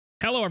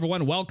Hello,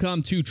 everyone.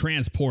 Welcome to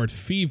Transport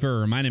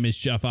Fever. My name is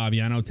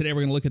jfavignano. Today, we're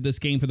going to look at this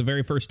game for the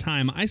very first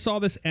time. I saw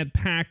this at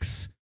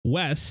PAX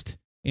West,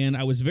 and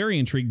I was very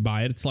intrigued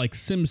by it. It's like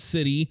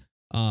SimCity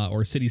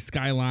or City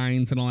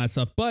Skylines and all that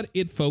stuff, but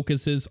it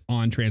focuses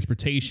on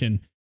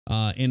transportation,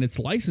 and it's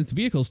licensed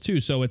vehicles,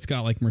 too. So it's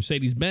got like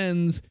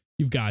Mercedes-Benz,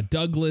 you've got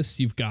Douglas,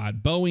 you've got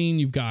Boeing,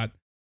 you've got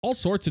all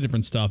sorts of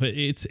different stuff.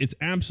 It's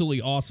absolutely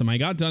awesome. I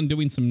got done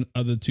doing some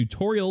of the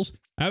tutorials.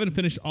 I haven't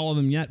finished all of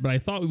them yet, but I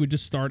thought we would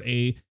just start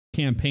a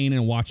campaign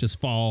and watch us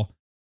fall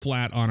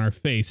flat on our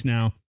face.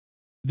 Now,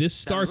 this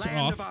starts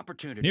off.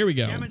 Here we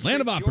go. Land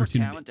of opportunity.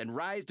 Talent and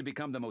rise to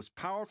become the most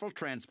powerful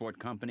transport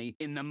company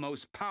in the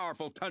most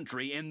powerful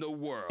country in the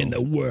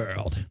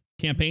world.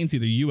 Campaigns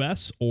either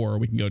U.S. or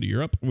we can go to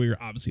Europe. We're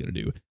obviously going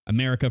to do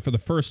America for the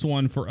first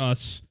one for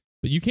us,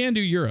 but you can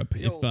do Europe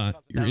if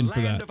you're in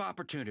for that.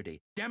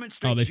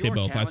 Oh, they say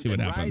both. I see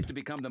what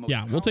happened.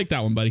 Yeah, we'll take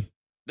that one, buddy.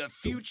 The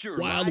future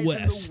Wild lies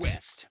West. in the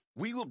West.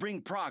 We will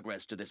bring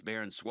progress to this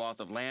barren swath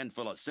of land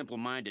full of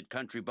simple-minded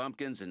country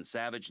bumpkins and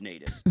savage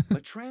natives.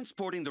 But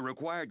transporting the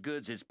required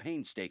goods is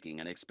painstaking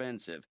and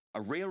expensive.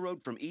 A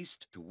railroad from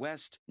east to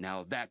west,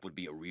 now that would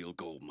be a real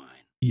gold mine.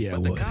 Yeah,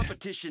 but the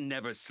competition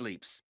never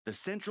sleeps. The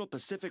Central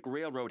Pacific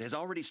Railroad has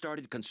already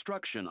started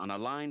construction on a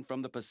line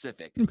from the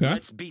Pacific. Okay.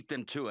 Let's beat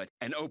them to it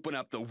and open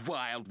up the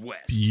Wild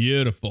West.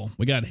 Beautiful.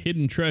 We got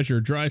Hidden Treasure,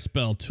 Dry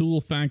Spell,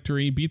 Tool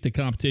Factory, Beat the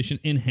Competition,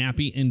 and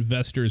Happy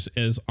Investors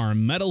as our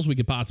medals we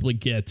could possibly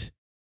get.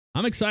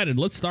 I'm excited.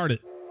 Let's start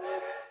it.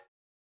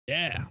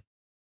 Yeah.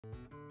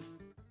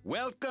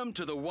 Welcome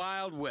to the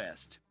Wild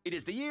West. It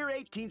is the year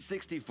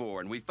 1864,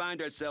 and we find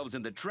ourselves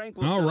in the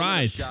tranquil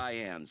settlement of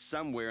Cheyenne,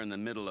 somewhere in the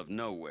middle of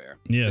nowhere.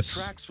 Yes.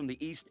 The tracks from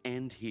the east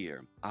end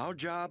here. Our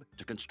job,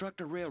 to construct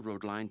a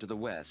railroad line to the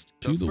west.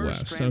 To the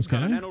first west,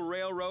 transcontinental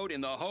railroad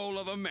in the whole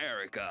of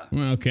America.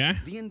 Okay.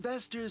 The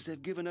investors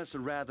have given us a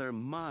rather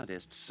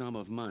modest sum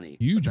of money.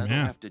 Huge but that'll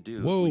map. have to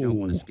do. Whoa. We don't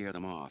want to scare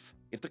them off.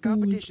 If the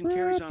competition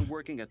carries on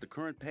working at the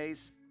current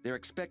pace, they're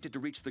expected to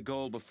reach the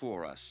goal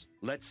before us.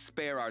 Let's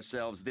spare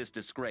ourselves this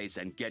disgrace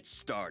and get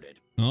started.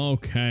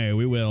 Okay,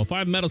 we will.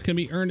 5 medals can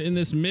be earned in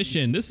this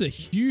mission. This is a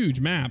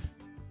huge map.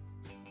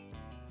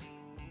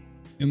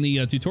 In the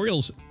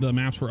tutorials, the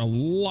maps were a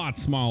lot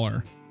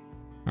smaller.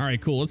 All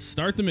right, cool. Let's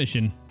start the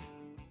mission.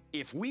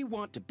 If we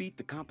want to beat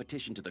the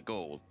competition to the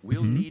goal,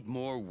 we'll need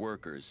more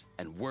workers,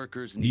 and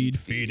workers need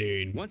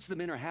feeding. Once the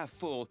men are half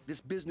full,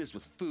 this business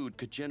with food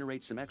could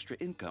generate some extra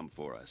income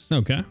for us.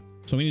 Okay.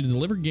 So we need to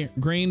deliver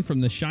grain from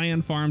the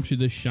Cheyenne farm to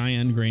the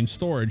Cheyenne grain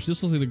storage.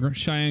 This looks like the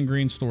Cheyenne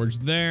grain storage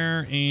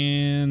there,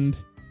 and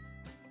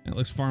it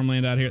looks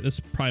farmland out here. This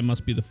probably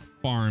must be the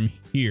farm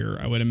here,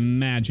 I would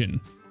imagine.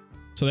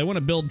 So they want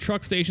to build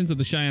truck stations at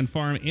the Cheyenne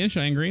farm and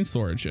Cheyenne grain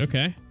storage.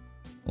 Okay.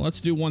 Well,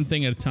 let's do one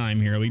thing at a time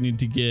here. We need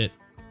to get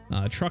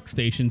truck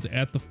stations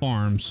at the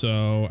farm.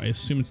 So I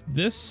assume it's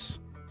this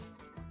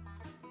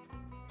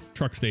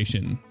truck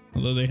station.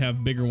 Although they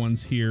have bigger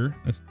ones here.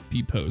 That's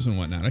depots and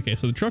whatnot. Okay,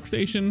 so the truck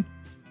station,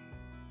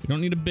 we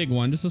don't need a big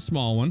one, just a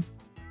small one.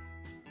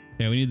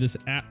 Okay, we need this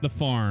at the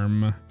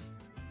farm.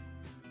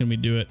 Can we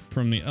do it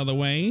from the other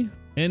way?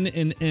 N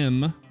and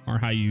M are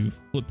how you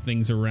flip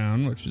things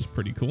around, which is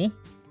pretty cool.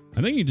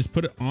 I think you just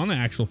put it on the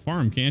actual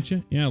farm, can't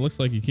you? Yeah, it looks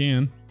like you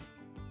can.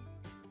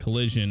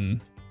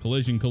 Collision,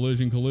 collision,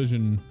 collision,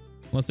 collision.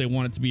 Unless they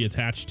want it to be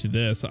attached to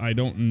this. I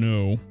don't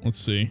know. Let's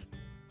see.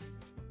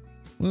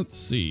 Let's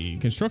see.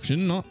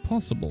 Construction not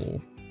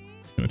possible.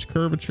 Too much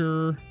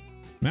curvature.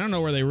 I don't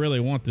know where they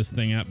really want this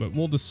thing at, but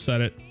we'll just set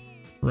it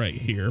right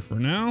here for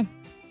now.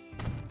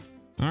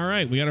 All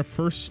right, we got our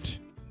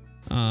first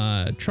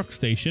truck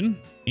station,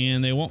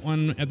 and they want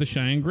one at the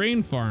Cheyenne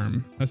grain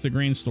farm. That's the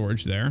grain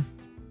storage there.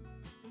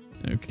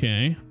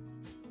 Okay.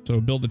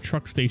 So build a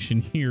truck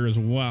station here as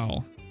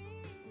well.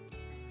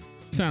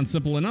 Sounds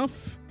simple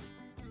enough.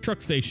 Truck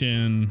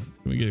station.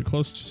 Can we get it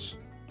close?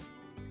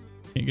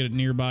 Can't get it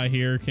nearby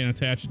here. Can't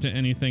attach it to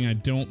anything. I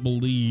don't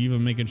believe.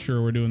 I'm making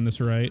sure we're doing this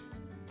right.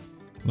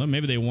 Well,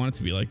 maybe they want it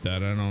to be like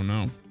that. I don't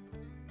know.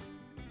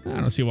 I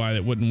don't see why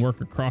that wouldn't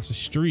work across the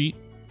street.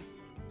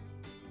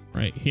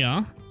 Right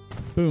here.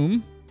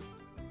 Boom.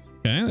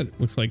 Okay,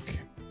 that looks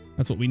like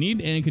that's what we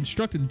need. And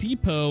construct a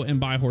depot and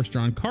buy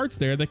horse-drawn carts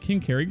there that can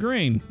carry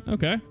grain.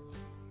 Okay.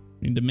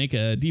 Need to make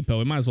a depot.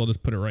 We might as well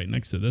just put it right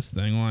next to this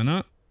thing. Why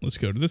not? Let's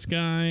go to this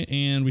guy.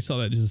 And we saw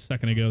that just a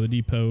second ago. The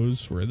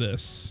depots were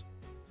this.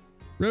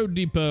 Road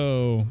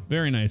depot.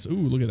 Very nice. Ooh,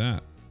 look at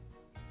that.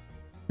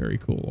 Very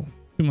cool.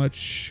 Too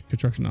much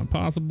construction not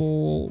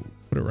possible.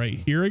 Put it right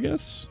here, I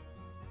guess.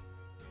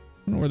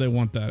 I don't know where they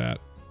want that at.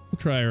 We'll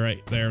try it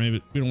right there.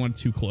 Maybe we don't want it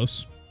too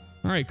close.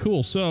 All right,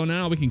 cool. So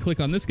now we can click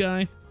on this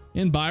guy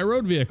and buy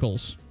road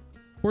vehicles.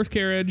 Horse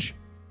carriage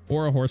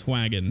or a horse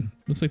wagon.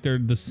 Looks like they're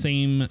the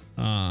same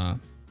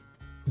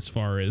as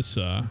far as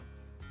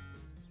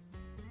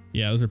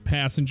yeah, those are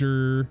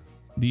passenger.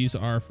 These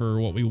are for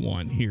what we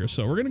want here.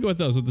 So we're gonna go with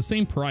those at the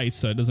same price,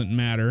 so it doesn't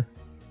matter.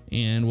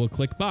 And we'll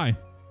click buy.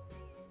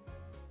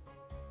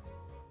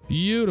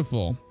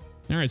 Beautiful.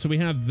 All right, so we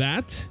have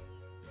that.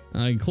 You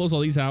can close all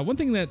these out. One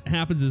thing that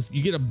happens is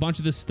you get a bunch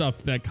of this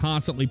stuff that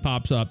constantly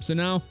pops up. So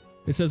now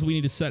it says we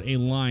need to set a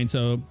line.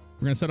 So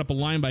we're going to set up a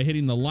line by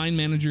hitting the line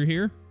manager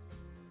here.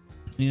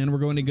 And we're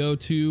going to go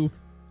to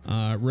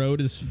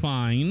road is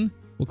fine.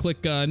 We'll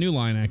click new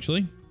line,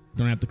 actually.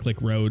 Don't have to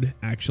click road,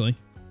 actually.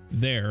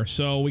 There.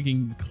 So we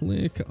can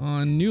click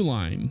on new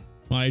line.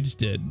 Well, I just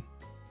did.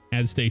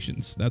 Add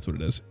stations. That's what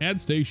it is. Add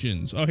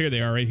stations. Oh, here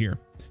they are right here.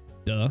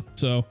 Duh.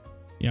 So,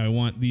 yeah, we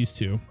want these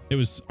two. It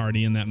was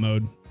already in that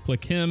mode.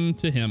 Click him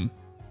to him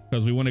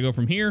because we want to go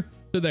from here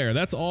to there.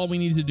 That's all we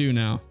need to do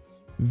now.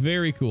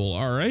 Very cool.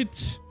 All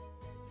right.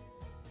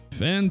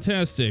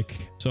 Fantastic.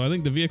 So I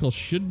think the vehicle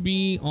should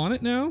be on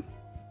it now.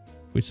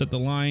 We set the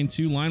line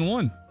to line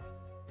 1.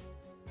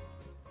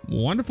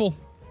 Wonderful.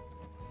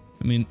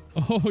 I mean,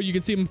 oh, you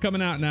can see him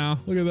coming out now.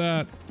 Look at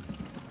that.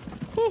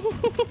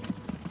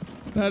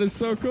 That is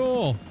so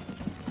cool.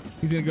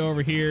 He's going to go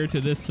over here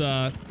to this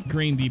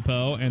grain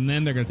depot, and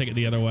then they're going to take it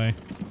the other way.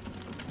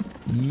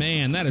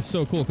 Man, that is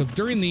so cool, because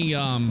during the... we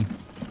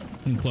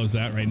can close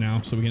that right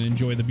now so we can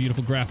enjoy the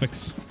beautiful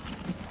graphics.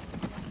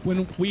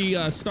 When we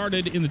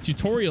started in the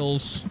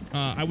tutorials,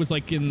 I was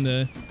like in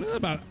the...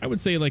 I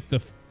would say like the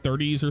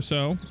 30s or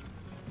so.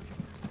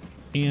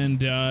 And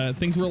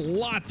things were a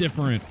lot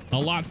different, a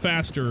lot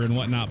faster and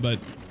whatnot, but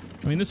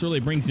I mean, this really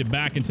brings you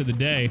back into the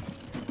day.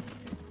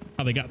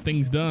 How they got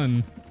things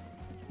done.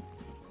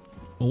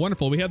 Well,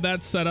 wonderful. We had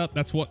that set up.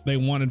 That's what they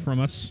wanted from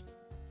us.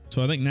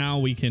 So I think now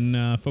we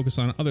can focus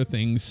on other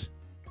things.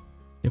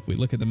 If we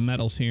look at the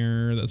metals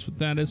here, that's what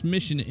that is.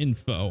 Mission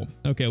info.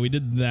 Okay, we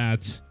did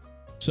that.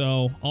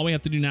 So all we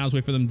have to do now is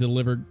wait for them to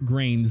deliver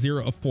grain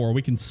 0 of 4.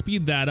 We can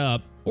speed that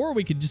up, or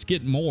we could just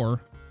get more.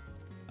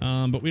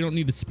 But we don't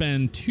need to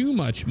spend too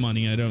much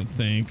money, I don't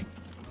think.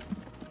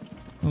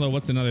 Although,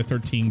 what's another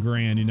 13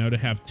 grand, you know, to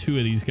have 2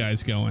 of these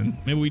guys going?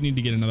 Maybe we need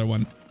to get another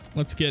one.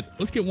 Let's get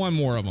one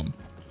more of them.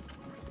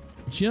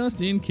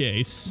 Just in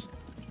case.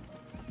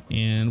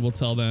 And we'll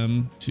tell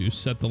them to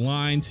set the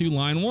line to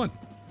line 1.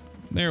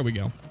 There we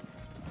go.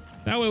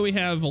 That way we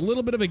have a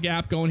little bit of a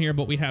gap going here,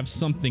 but we have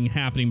something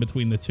happening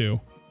between the two.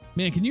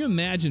 Man, can you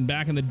imagine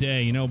back in the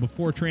day, you know,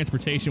 before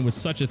transportation was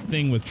such a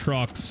thing with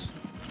trucks,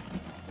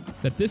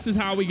 that this is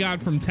how we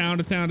got from town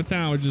to town to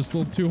town with just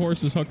little 2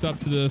 horses hooked up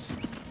to this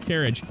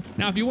carriage.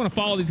 Now, if you want to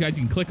follow these guys,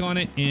 you can click on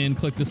it and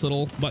click this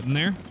little button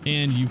there,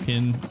 and you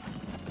can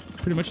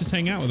pretty much just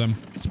hang out with them.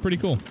 It's pretty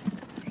cool.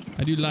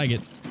 I do like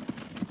it.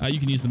 You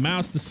can use the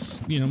mouse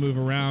to, you know, move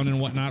around and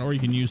whatnot, or you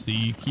can use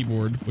the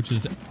keyboard, which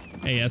is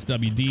A, S,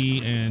 W,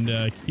 D,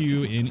 and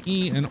Q, and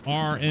E, and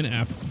R, and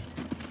F.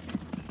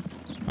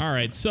 All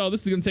right, so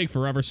this is going to take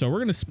forever, so we're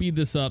going to speed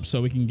this up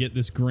so we can get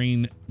this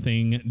grain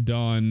thing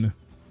done.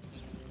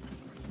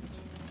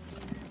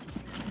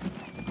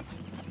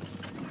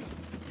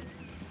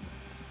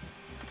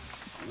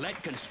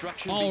 Let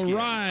construction All begin.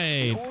 right.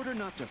 In order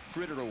not to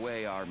fritter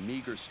away our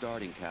meager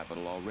starting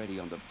capital already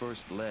on the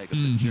first leg of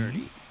the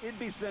journey, it'd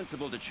be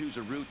sensible to choose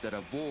a route that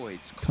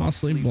avoids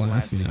costly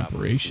blasting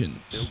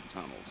operations. Build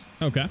tunnels.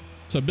 Okay,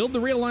 so build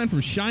the rail line from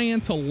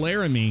Cheyenne to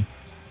Laramie.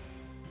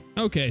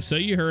 Okay, so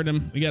you heard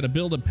him. We got to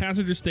build a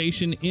passenger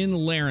station in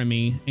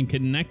Laramie and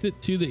connect it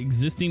to the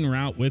existing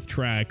route with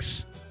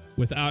tracks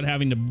without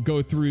having to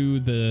go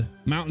through the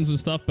mountains and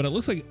stuff. But it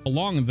looks like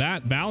along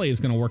that valley is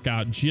going to work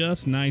out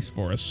just nice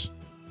for us.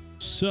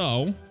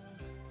 So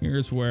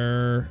here's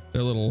where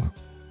their little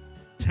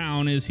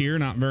town is here.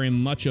 Not very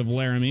much of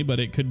Laramie, but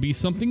it could be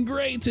something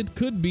great. It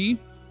could be.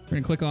 We're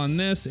going to click on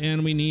this,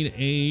 and we need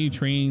a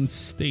train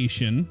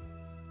station,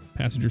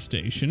 passenger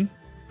station.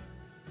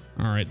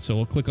 All right, so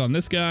we'll click on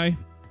this guy,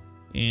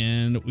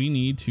 and we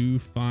need to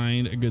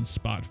find a good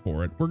spot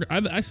for it.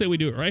 I say we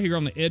do it right here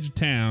on the edge of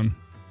town.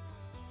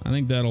 I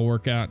think that'll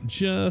work out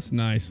just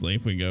nicely.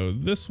 If we go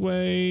this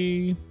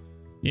way,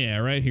 yeah,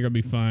 right here will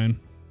be fine.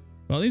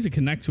 Well, it needs to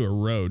connect to a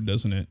road,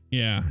 doesn't it?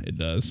 Yeah, it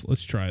does.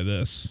 Let's try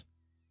this.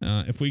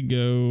 If we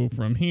go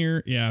from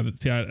here, yeah,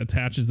 see how it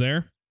attaches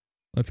there?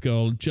 Let's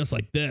go just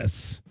like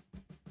this.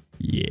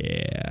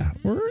 Yeah,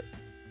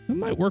 it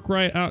might work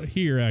right out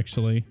here,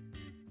 actually.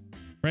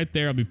 Right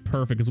there, will be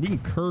perfect, because we can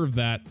curve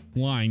that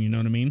line, you know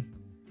what I mean?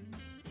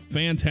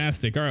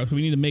 Fantastic. All right, so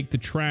we need to make the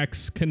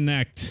tracks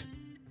connect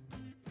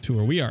to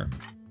where we are.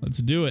 Let's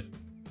do it.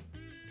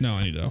 No,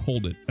 I need to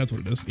hold it. That's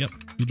what it is. Yep.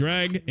 You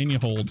drag and you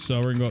hold. So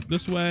we're gonna go up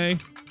this way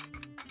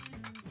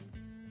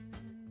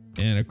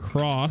and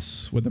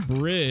across with a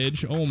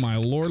bridge. Oh my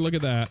Lord, look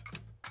at that.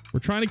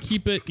 We're trying to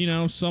keep it, you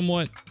know,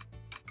 somewhat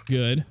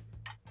good.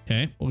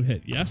 Okay, we'll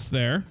hit yes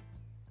there.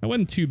 That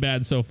wasn't too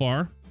bad so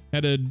far.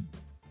 Had to,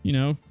 you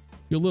know,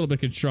 do a little bit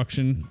of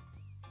construction.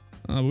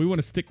 We want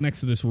to stick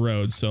next to this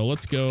road, so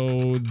let's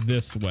go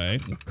this way.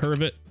 We'll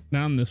curve it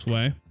down this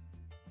way.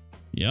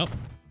 Yep.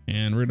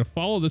 And we're going to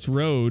follow this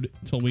road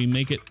until we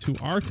make it to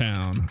our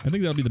town. I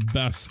think that'll be the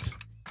best,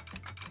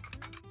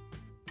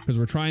 because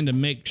we're trying to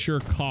make sure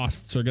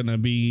costs are going to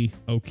be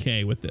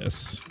okay with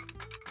this.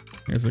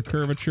 Here's a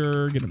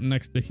curvature. Get up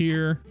next to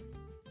here.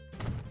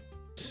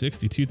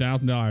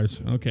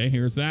 $62,000. Okay,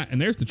 here's that.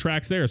 And there's the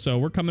tracks there. So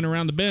we're coming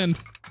around the bend.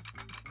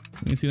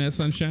 You see that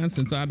sunshine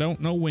since I don't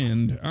know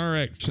wind. All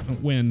right,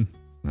 wind,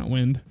 not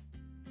wind.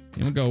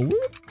 And we'll go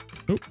whoop.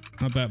 Oop,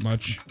 not that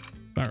much.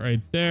 About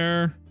right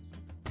there.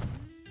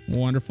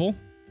 Wonderful.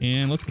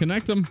 And let's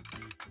connect them.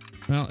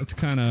 Well, it's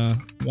kind of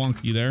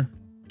wonky there.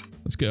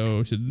 Let's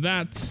go to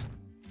that.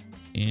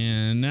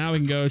 And now we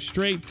can go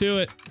straight to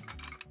it.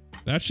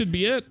 That should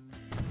be it.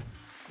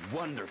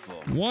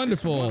 Wonderful.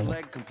 Wonderful. This one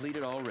leg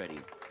completed already.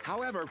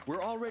 However,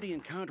 we're already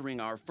encountering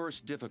our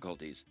first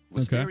difficulties. It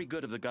was very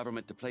good of the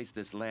government to place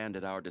this land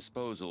at our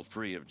disposal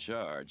free of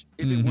charge.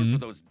 If it weren't for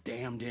those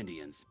damned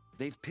Indians.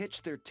 They've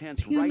pitched their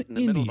tents right in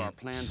the middle of our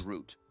planned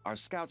route. Our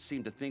scouts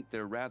seem to think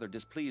they're rather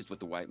displeased with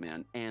the white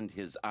man and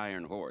his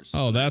iron horse.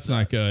 Oh, that's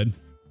not good.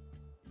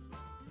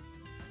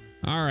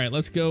 All right,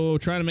 let's go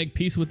try to make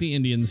peace with the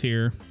Indians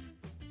here.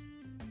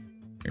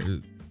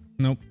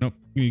 Nope.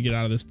 You get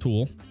out of this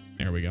tool.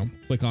 There we go.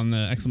 Click on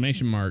the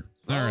exclamation mark.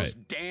 All right. Those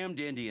damned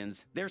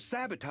Indians. They're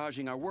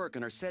sabotaging our work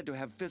and are said to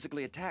have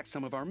physically attacked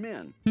some of our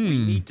men. We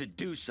need to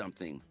do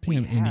something. Damn we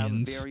have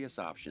Indians. various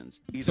options.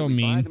 Either So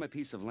we buy mean. them a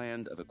piece of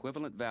land of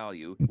equivalent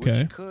value,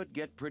 Okay. which could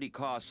get pretty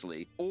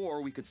costly,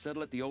 or we could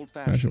settle it the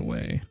old-fashioned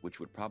way, which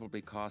would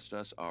probably cost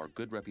us our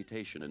good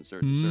reputation in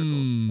certain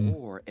circles.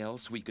 Or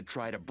else we could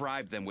try to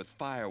bribe them with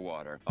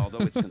firewater, although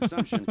its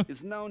consumption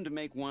is known to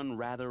make one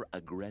rather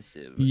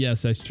aggressive.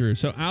 Yes, that's true.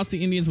 So oust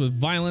the Indians with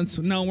violence.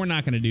 No, we're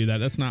not going to do that.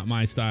 That's not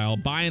my style.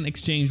 Buy and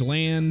exchange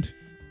land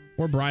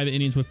or bribe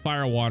Indians with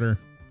firewater.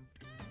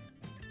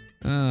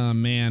 Oh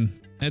man,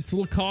 it's a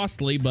little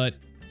costly, but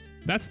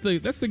that's the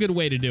good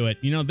way to do it.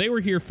 You know, they were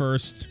here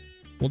first.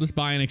 We'll just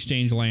buy and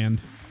exchange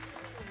land.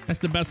 That's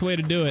the best way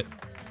to do it,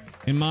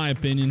 in my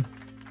opinion.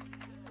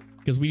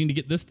 Because we need to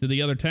get this to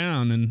the other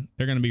town, and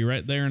they're going to be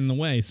right there in the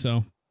way.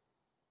 So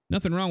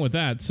nothing wrong with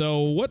that. So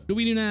what do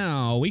we do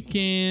now? We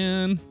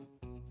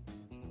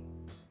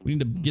need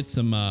to get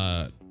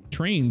some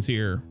trains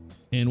here.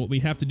 And what we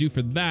have to do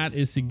for that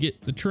is to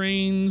get the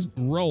trains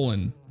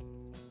rolling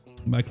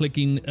by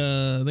clicking,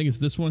 I think it's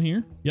this one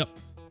here. Yep.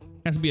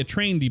 Has to be a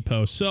train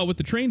depot. So with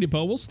the train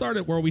depot, we'll start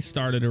it where we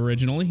started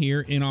originally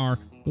here in our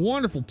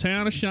wonderful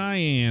town of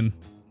Cheyenne.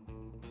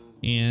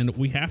 And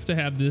we have to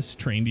have this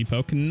train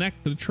depot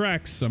connect to the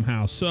tracks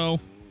somehow. So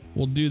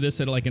we'll do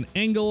this at like an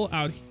angle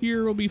out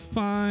here will be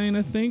fine,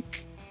 I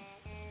think.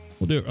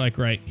 We'll do it like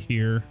right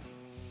here.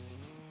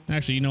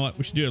 Actually, you know what?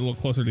 We should do it a little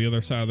closer to the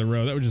other side of the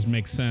road. That would just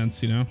make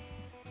sense, you know?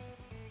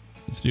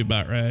 Let's do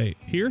about right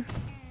here.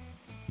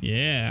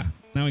 Yeah.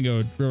 Now we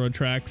go railroad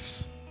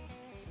tracks.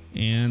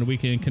 And we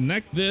can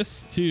connect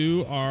this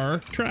to our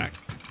track.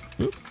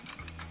 Oop.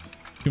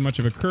 Too much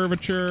of a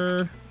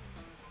curvature.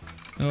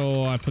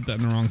 Oh, I put that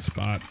in the wrong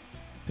spot.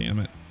 Damn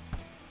it.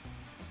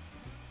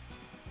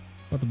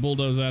 About to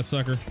bulldoze that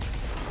sucker.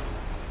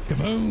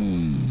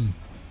 Kaboom!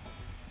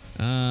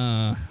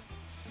 I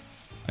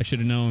should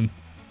have known.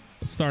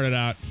 Let's start it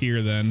out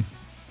here then.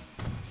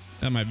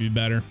 That might be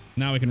better.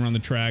 Now we can run the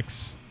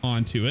tracks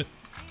onto it.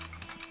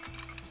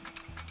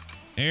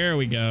 There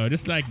we go.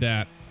 Just like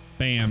that.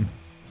 Bam.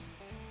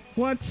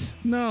 What?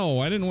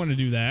 No, I didn't want to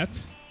do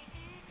that.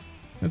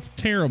 That's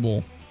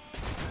terrible.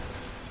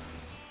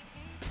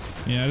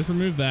 Yeah, just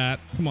remove that.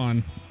 Come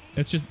on.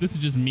 This is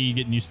just me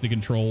getting used to the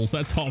controls.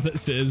 That's all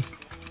this is.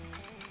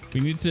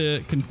 We need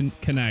to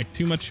connect.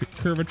 Too much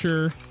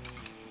curvature.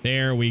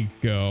 There we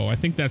go. I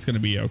think that's going to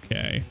be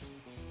okay.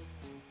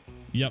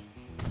 Yep.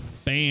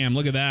 Bam.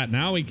 Look at that.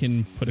 Now we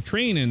can put a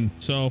train in.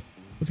 So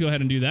let's go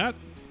ahead and do that.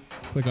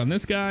 Click on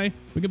this guy.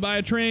 We can buy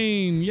a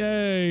train.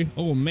 Yay.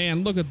 Oh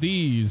man, look at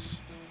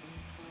these.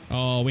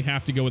 Oh, we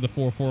have to go with the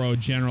 440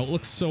 General. It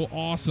looks so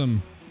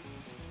awesome.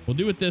 We'll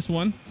do it this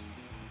one.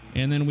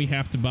 And then we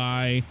have to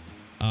buy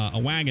a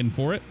wagon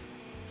for it.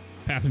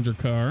 Passenger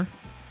car.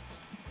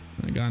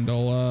 A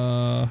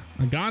gondola,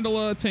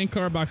 tank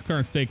car, box car,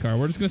 and state car.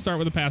 We're just going to start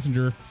with a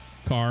passenger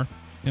car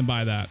and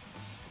buy that.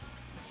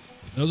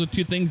 Those are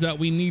two things that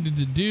we needed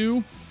to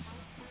do.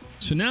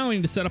 So now we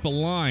need to set up a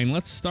line.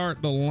 Let's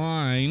start the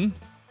line.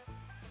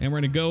 And we're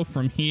going to go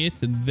from here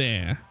to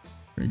there.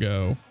 Here we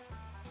go.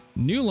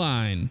 New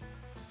line.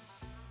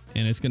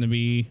 And it's going to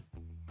be...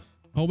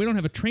 Oh, we don't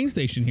have a train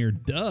station here.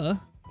 Duh.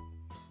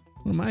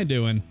 What am I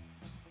doing?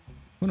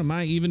 What am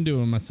I even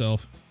doing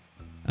myself?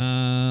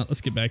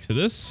 Let's get back to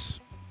this.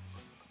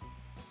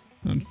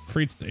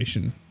 Freight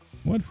station.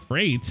 What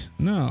freight?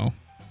 No.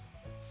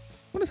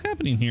 What is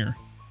happening here?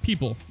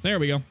 People. There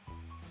we go.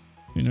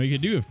 You know, you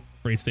could do a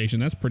freight station.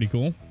 That's pretty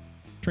cool.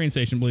 Train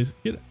station, please.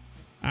 Get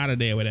out of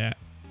there with that.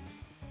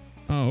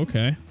 Oh,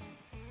 okay.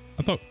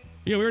 I thought,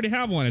 yeah, we already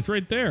have one. It's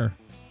right there.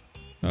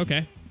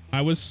 Okay.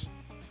 I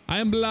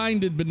am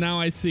blinded, but now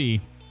I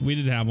see. We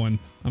did have one.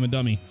 I'm a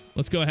dummy.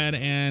 Let's go ahead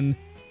and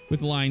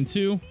with line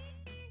 2,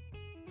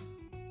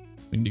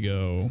 we need to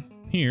go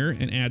here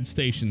and add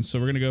stations. So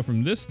we're going to go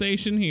from this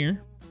station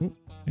here. Oop,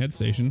 add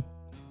station.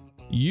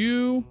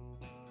 And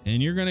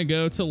you're going to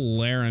go to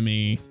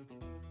Laramie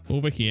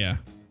over here.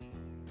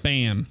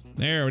 Bam.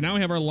 There. Now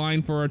we have our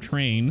line for our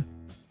train.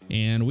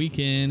 And we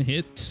can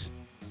hit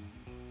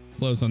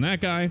close on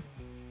that guy.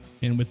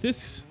 And with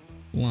this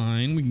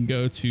line. We can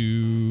go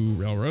to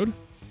railroad.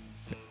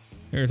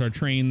 There's our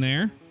train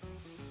there.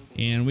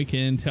 And we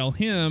can tell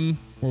him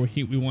where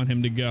we want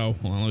him to go.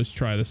 Hold on, let's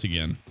try this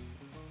again.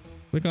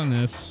 Click on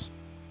this.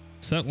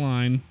 Set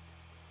line.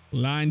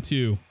 Line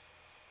 2.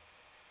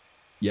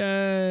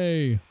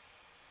 Yay!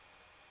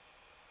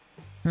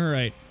 All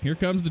right, here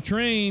comes the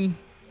train.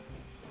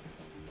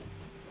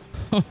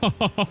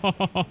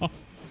 That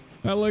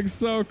looks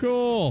so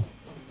cool.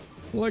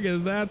 Look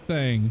at that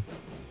thing.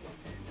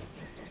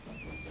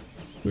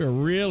 We're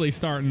really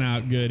starting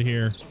out good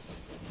here.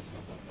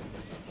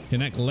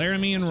 Connect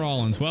Laramie and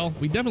Rollins. Well,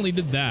 we definitely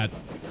did that.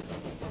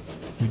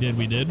 We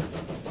did.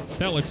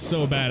 That looks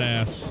so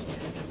badass.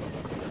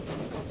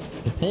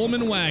 The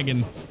Pullman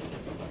wagon.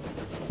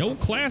 The old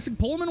classic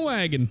Pullman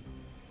wagon.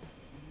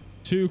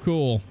 Too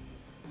cool.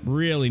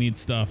 Really neat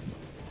stuff.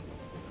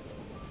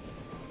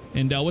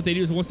 And what they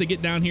do is once they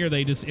get down here,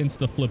 they just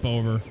insta flip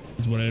over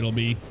is what it'll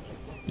be.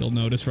 You'll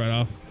notice right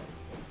off.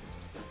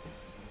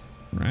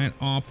 Right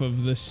off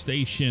of the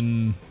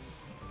station.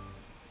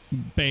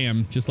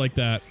 Bam, just like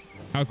that.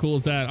 How cool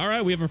is that? All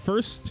right, we have our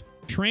first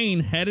train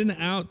heading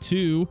out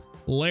to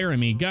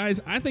Laramie. Guys,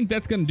 I think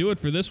that's going to do it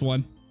for this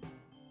one.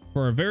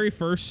 For our very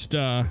first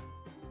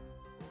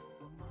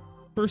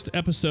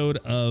episode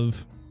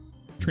of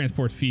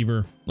Transport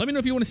Fever. Let me know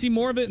if you want to see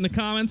more of it in the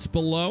comments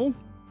below.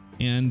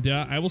 And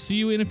I will see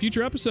you in a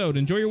future episode.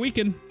 Enjoy your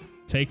weekend.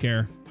 Take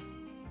care.